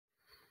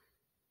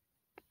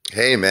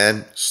Hey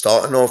man,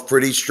 starting off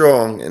pretty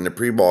strong in the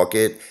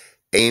pre-market.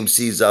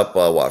 AMC's up,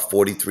 what,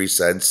 43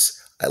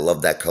 cents. I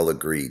love that color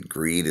green.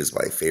 Green is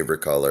my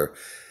favorite color.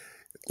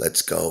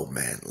 Let's go,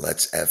 man.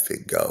 Let's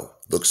effing go.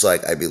 Looks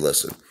like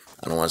listen,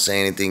 I don't want to say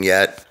anything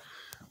yet,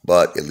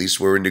 but at least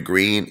we're in the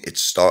green.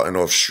 It's starting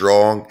off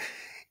strong.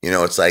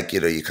 It's like,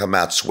 you come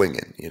out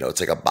swinging.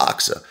 It's like a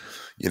boxer.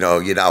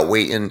 You're not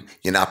waiting.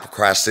 You're not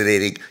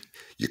procrastinating.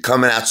 You're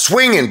coming out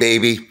swinging,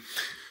 baby.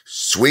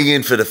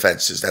 Swinging for the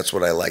fences. That's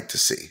what I like to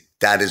see.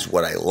 That is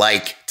what I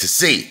like to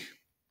see.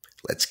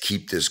 Let's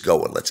keep this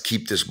going. Let's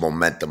keep this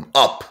momentum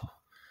up.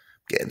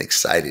 Getting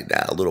excited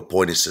now. A little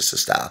Pointer Sister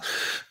style.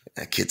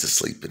 Kids are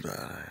sleeping.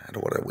 I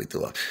don't want to wait too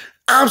long.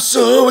 I'm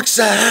so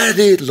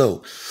excited,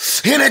 low,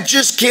 and I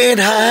just can't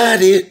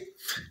hide it.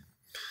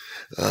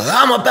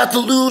 I'm about to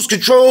lose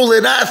control,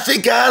 and I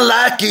think I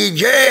like it.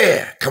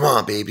 Yeah. Come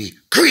on, baby.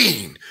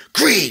 Green,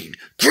 green,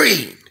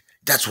 green.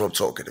 That's what I'm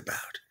talking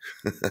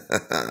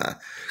about.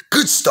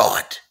 Good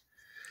start.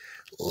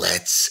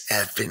 Let's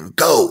effing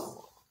go.